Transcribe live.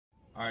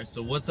Alright,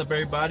 so what's up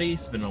everybody?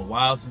 It's been a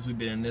while since we've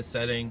been in this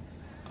setting.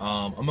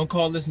 I'm gonna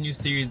call this new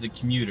series the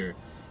Commuter.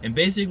 And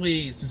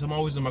basically, since I'm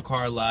always in my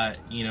car a lot,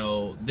 you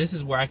know, this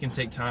is where I can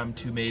take time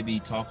to maybe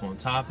talk on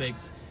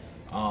topics,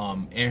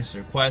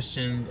 answer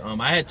questions.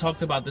 I had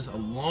talked about this a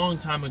long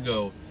time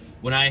ago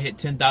when I hit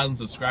 10,000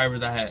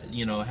 subscribers. I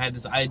had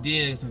this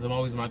idea, since I'm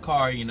always in my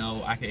car,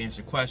 I can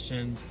answer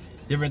questions,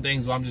 different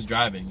things while I'm just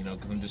driving,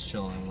 because I'm just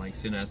chilling. I'm like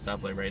sitting at a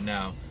stoplight right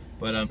now.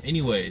 But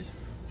anyways,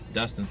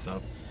 dust and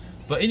stuff.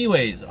 But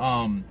anyways,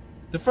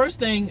 the first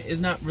thing is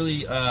not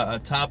really a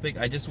topic.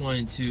 I just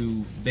wanted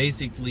to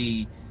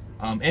basically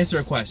answer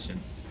a question.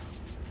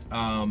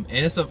 And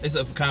it's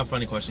a kind of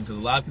funny question because a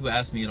lot of people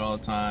ask me it all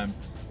the time.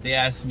 They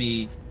ask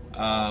me,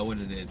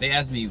 They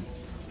ask me,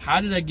 how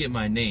did I get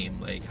my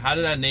name? Like, how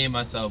did I name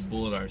myself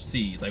Bullet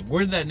RC? Like,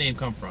 where did that name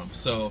come from?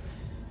 So,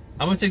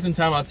 I'm gonna take some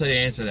time. I'll tell you to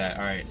answer that.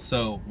 All right.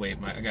 So, wait,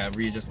 I gotta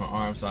readjust my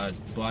arm so I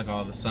block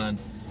all the sun.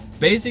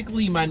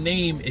 Basically, my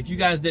name, if you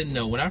guys didn't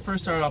know, when I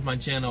first started off my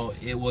channel,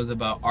 it was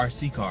about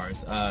RC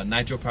cars,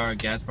 nitro powered,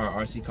 gas powered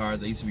RC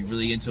cars. I used to be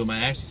really into them. I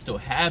actually still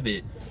have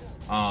it.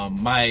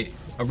 My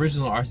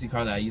original RC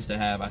car that I used to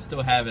have, I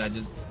still have it. I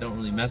just don't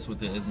really mess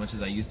with it as much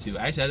as I used to.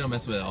 Actually, I don't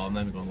mess with it at all. I'm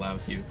not even gonna lie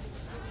with you.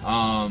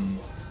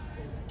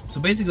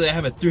 So basically, I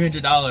have a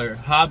 $300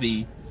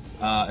 hobby,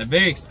 a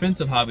very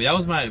expensive hobby. That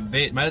was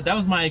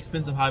my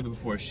expensive hobby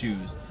before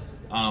shoes.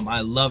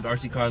 I loved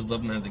RC cars,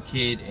 loved them as a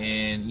kid,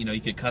 and you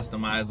could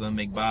customize them,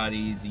 make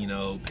bodies,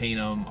 paint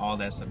them, all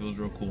that stuff. It was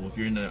real cool. If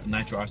you're into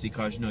nitro RC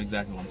cars, you know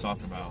exactly what I'm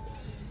talking about.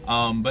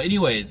 But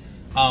anyways,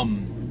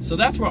 so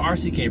that's where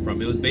RC came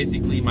from. It was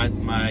basically my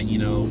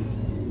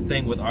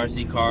thing with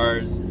RC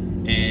cars,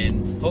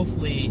 and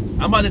hopefully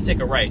I'm about to take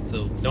a right,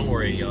 so don't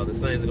worry, y'all. The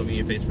sun isn't gonna be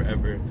in your face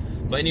forever.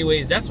 But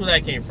anyways, that's where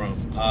that came from,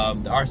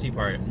 the RC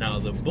part. Now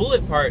the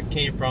bullet part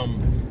came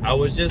from, I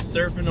was just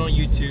surfing on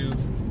YouTube.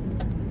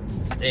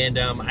 And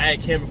I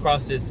came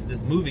across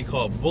this movie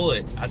called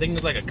Bullet. I think it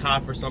was like a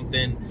cop or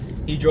something.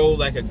 He drove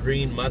like a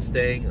green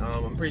Mustang.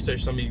 I'm pretty sure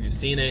some of you have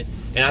seen it.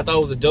 And I thought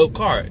it was a dope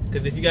car.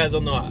 Because if you guys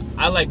don't know,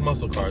 I like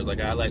muscle cars.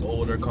 Like, I like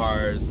older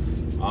cars.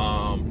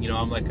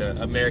 I'm like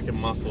an American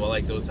muscle. I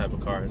like those type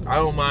of cars. I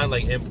don't mind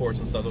like imports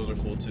and stuff. Those are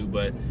cool too.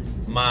 But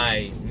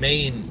my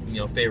main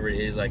favorite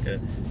is like a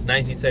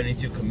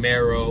 1972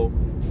 Camaro,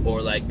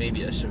 or like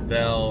maybe a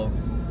Chevelle,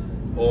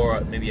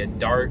 or maybe a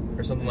Dart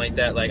or something like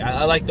that. Like,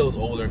 I like those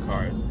older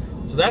cars.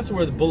 So that's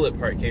where the Bullet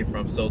part came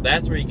from. So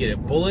that's where you get it.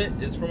 Bullet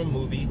is from a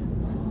movie.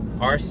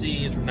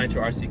 RC is from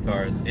nitro RC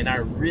cars. And I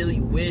really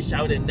wish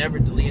I would have never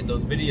deleted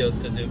those videos,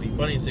 because it would be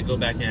funny to go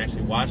back and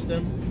actually watch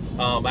them.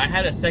 I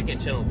had a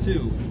second channel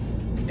too,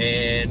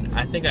 and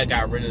I think I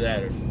got rid of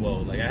that as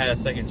well. Like, I had a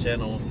second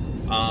channel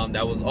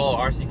that was all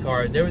RC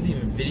cars. There was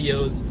even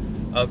videos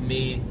of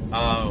me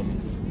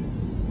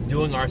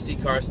doing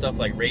RC car stuff,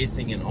 like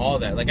racing and all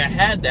that. Like, I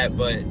had that,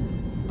 but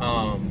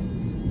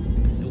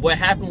what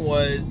happened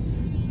was,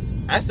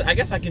 I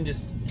guess I can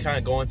just kind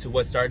of go into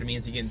what started me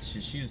into getting into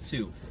shoes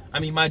too.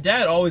 I mean, my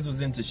dad always was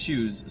into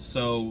shoes,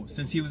 so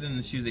since he was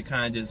into shoes, it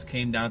kind of just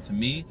came down to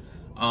me.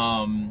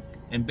 And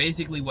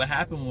basically what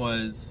happened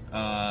was,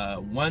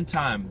 one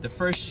time, the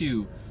first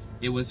shoe,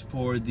 it was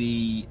for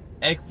the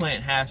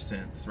eggplant half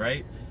cents,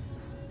 right?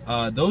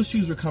 Those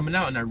shoes were coming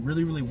out, and I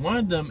really, really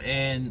wanted them,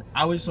 and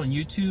I was just on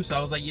YouTube, so I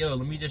was like, yo,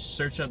 let me just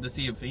search up to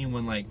see if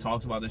anyone like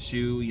talks about the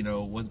shoe,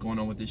 what's going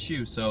on with this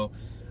shoe. So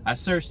I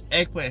searched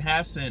eggplant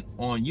half cent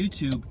on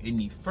YouTube, and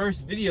the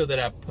first video that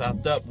I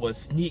popped up was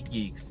Sneak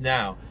Geeks.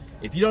 Now,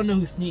 if you don't know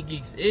who Sneak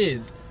Geeks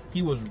is,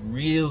 he was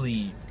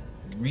really,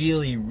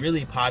 really,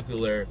 really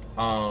popular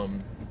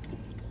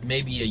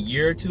maybe a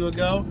year or two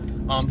ago.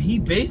 He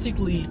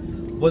basically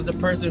was the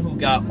person who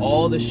got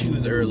all the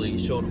shoes early,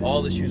 showed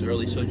all the shoes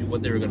early, showed you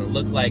what they were gonna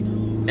look like,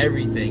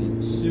 everything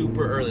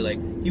super early. Like,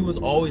 he was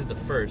always the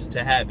first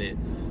to have it.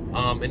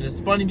 And it's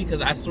funny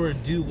because I sort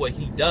of do what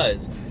he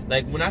does.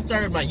 Like, when I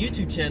started my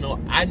YouTube channel,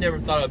 I never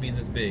thought it would be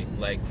this big.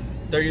 Like,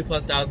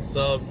 30,000+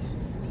 subs,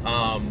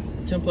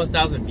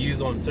 10,000+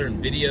 views on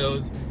certain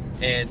videos,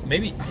 and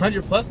maybe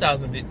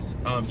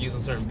 100,000+ views on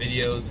certain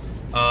videos.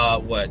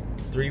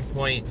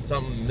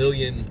 3-point-something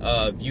million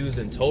views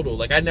in total.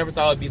 Like, I never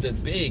thought it'd be this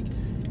big.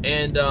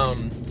 And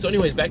so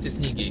anyways, back to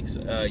Sneak Geeks.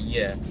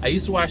 Yeah, I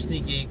used to watch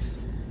Sneak Geeks,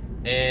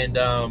 and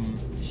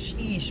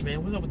sheesh,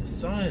 man, what's up with the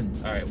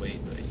sun? All right, wait,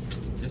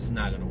 this is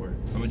not gonna work.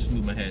 I'm gonna just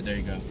move my head. There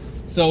you go.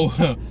 So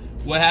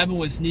what happened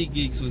with Sneak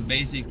Geeks was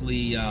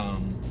basically, I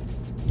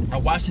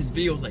watched his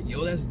video. I was like,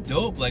 yo, that's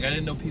dope. Like, I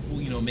didn't know people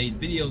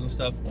made videos and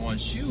stuff on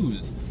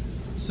shoes.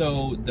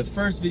 So the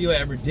first video I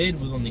ever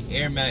did was on the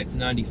Air Max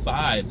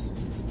 95s,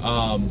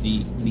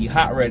 the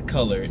hot red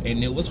color,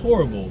 and it was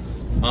horrible.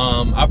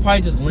 I'll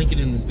probably just link it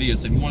in this video,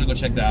 so if you want to go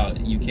check that out,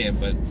 you can.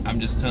 But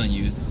I'm just telling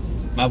you,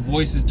 my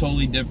voice is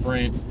totally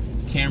different.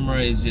 Camera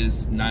is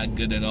just not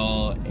good at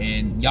all,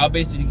 and y'all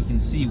basically can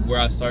see where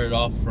I started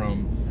off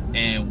from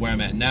and where I'm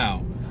at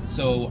now.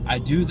 So I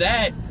do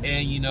that,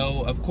 and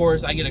of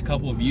course I get a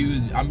couple of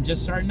views. I'm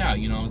just starting out,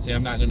 what I'm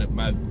saying? My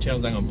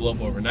channel's not gonna blow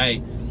up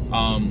overnight.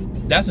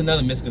 That's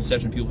another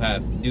misconception people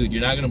have. Dude,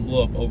 you're not gonna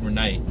blow up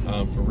overnight,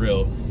 for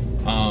real.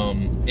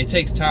 It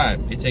takes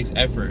time, it takes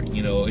effort,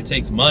 you know, it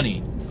takes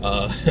money,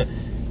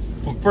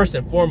 first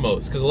and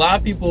foremost, because a lot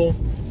of people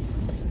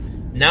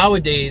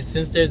nowadays,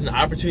 since there's an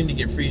opportunity to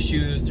get free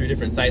shoes through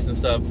different sites and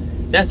stuff,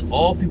 that's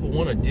all people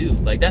want to do.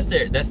 Like that's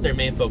their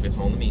main focus.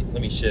 Hold on,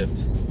 let me shift.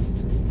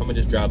 I'm gonna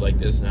just drive like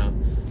this now.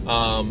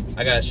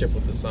 I gotta shift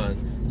with the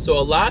sun. So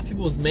a lot of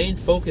people's main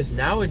focus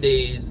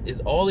nowadays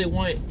is all they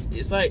want.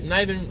 It's like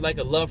not even like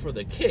a love for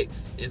the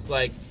kicks. It's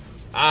like,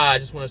 I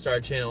just want to start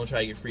a channel and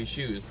try to get free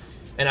shoes.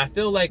 And I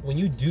feel like when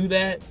you do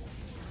that,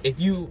 if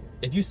you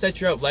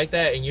set you up like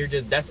that and you're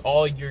just, that's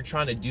all you're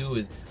trying to do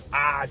is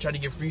trying to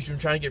get free shoes, I'm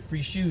trying to get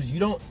free shoes. You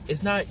don't,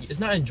 it's not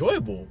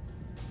enjoyable,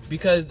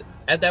 because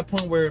at that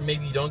point where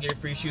maybe you don't get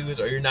free shoes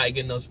or you're not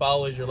getting those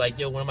followers, you're like,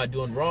 yo, what am I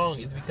doing wrong?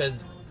 It's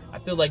because I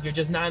feel like you're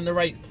just not in the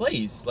right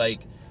place.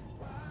 Like,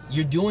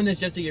 you're doing this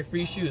just to get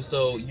free shoes,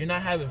 so you're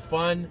not having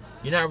fun.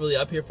 You're not really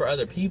up here for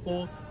other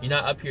people. You're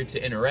not up here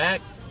to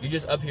interact. You're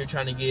just up here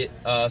trying to get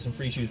some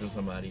free shoes from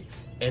somebody.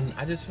 And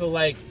I just feel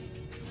like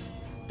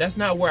that's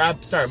not where I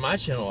started my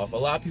channel off. A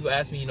lot of people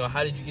ask me, you know,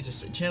 how did you get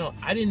your channel?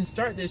 I didn't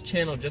start this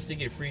channel just to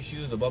get free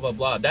shoes or blah, blah,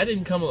 blah. That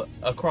didn't come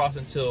across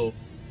until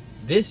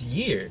this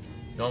year.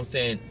 You know what I'm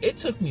saying? It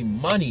took me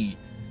money,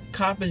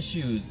 copping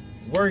shoes,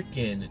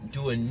 working,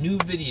 doing new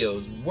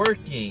videos,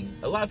 working.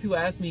 A lot of people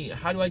ask me,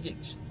 how do I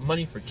get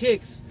money for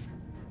kicks?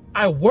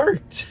 I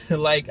worked.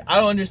 Like, I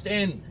don't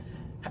understand.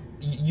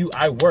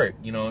 I work,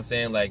 you know what I'm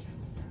saying? Like,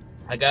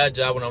 I got a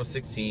job when I was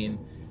 16,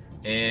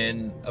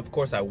 and of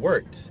course I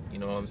worked, you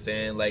know what I'm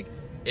saying? Like,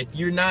 if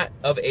you're not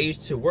of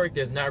age to work,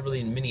 there's not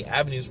really many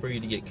avenues for you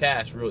to get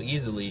cash real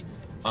easily.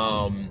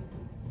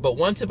 But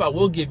one tip I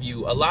will give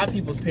you, a lot of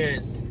people's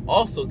parents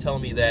also tell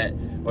me that,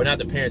 or not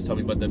the parents tell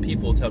me, but the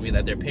people tell me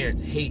that their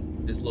parents hate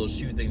this little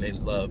shoe thing they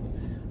love.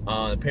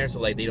 The parents are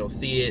like, they don't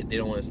see it, they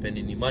don't want to spend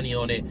any money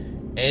on it.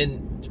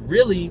 And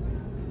really,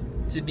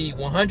 to be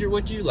 100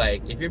 with you,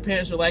 like, if your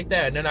parents are like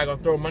that and they're not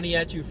gonna throw money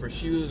at you for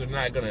shoes, or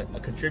not gonna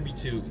contribute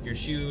to your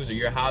shoes or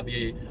your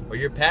hobby or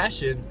your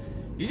passion,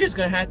 you're just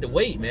gonna have to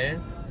wait,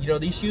 man. You know,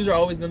 these shoes are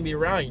always gonna be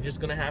around. You're just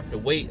gonna have to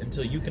wait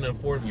until you can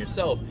afford them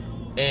yourself.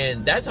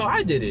 And that's how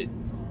I did it.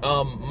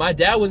 My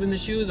dad was in the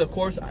shoes, of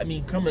course. I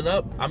mean, coming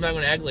up, I'm not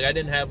gonna act like I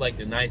didn't have like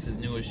the nicest,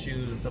 newest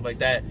shoes and stuff like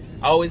that.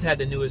 I always had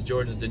the newest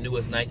Jordans, the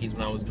newest Nikes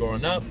when I was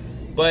growing up.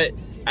 But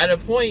at a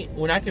point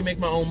when I can make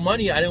my own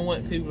money, I didn't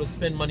want people to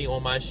spend money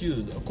on my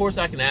shoes. Of course,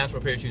 I can ask for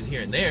a pair of shoes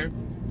here and there.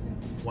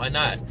 Why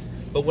not?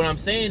 But what I'm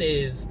saying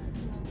is,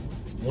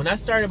 when I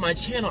started my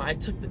channel, I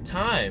took the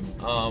time.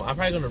 I'm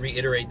probably gonna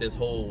reiterate this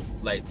whole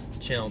like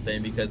channel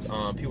thing, because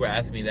people were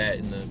asking me that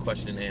in the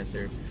question and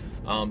answer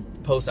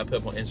post I put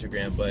up on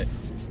Instagram. But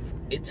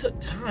it took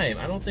time.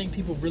 I don't think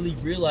people really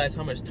realize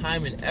how much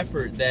time and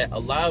effort that a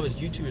lot of us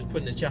YouTubers put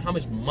in this channel, how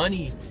much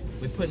money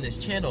we put in this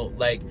channel.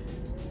 Like,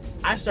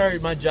 I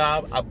started my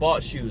job, I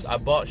bought shoes,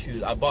 put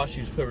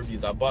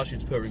reviews,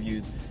 put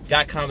reviews,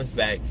 got comments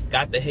back,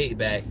 got the hate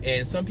back,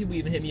 and some people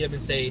even hit me up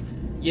and say,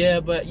 yeah,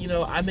 but you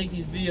know, I make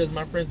these videos,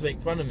 my friends make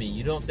fun of me.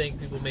 You don't think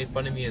people made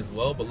fun of me as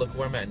well? But look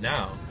where I'm at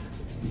now.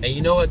 And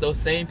you know what? Those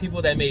same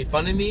people that made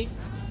fun of me,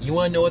 you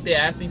wanna know what they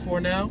asked me for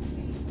now?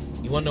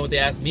 You wanna know what they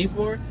asked me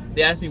for?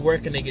 They asked me, where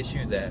can they get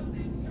shoes at?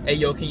 Hey,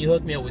 yo, can you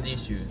hook me up with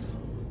these shoes?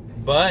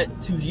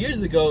 But 2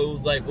 years ago, it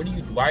was like,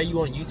 why are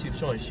you on YouTube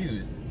showing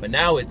shoes? But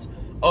now it's,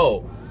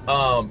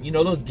 you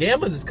know, those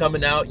Gammas is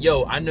coming out.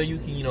 Yo, I know you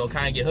can, you know,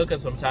 kind of get hooked up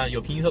sometime.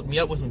 Yo, can you hook me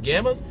up with some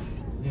Gammas?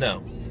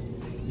 No.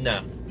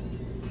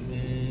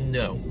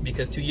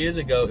 Because 2 years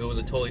ago, it was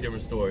a totally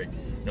different story.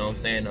 You know what I'm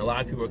saying? A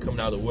lot of people are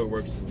coming out of the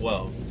woodworks as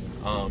well.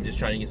 Just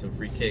trying to get some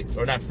free kicks.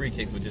 Or not free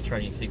kicks, but just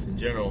trying to get kicks in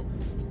general.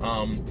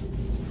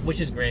 Which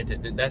is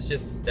granted. That's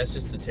just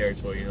the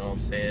territory, you know what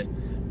I'm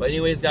saying? But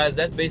anyways, guys,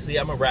 that's basically,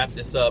 I'm going to wrap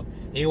this up.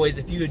 Anyways,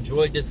 if you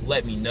enjoyed this,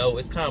 let me know.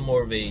 It's kind of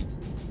more of a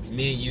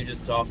me and you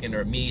just talking,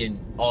 or me and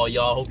all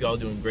y'all. Hope y'all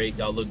doing great.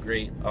 Y'all look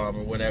great, or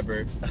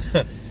whatever.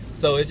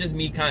 So it's just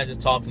me kind of just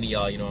talking to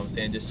y'all, you know what I'm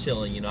saying? Just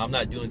chilling, you know. I'm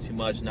not doing too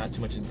much. Not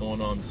too much is going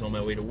on. I'm just on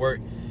my way to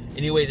work.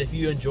 Anyways, if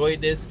you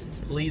enjoyed this,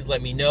 please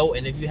let me know.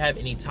 And if you have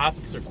any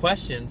topics or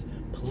questions,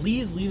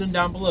 please leave them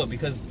down below.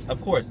 Because,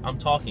 of course, I'm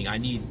talking. I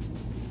need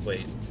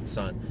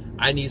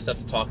stuff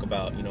to talk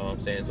about, you know what I'm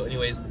saying? So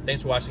anyways,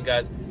 thanks for watching,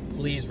 guys.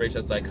 Please rate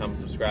us, like, comment,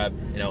 subscribe,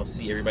 and I'll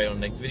see everybody on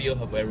the next video.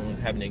 Hope everyone's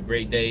having a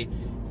great day.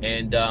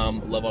 And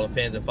love all the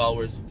fans and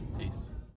followers.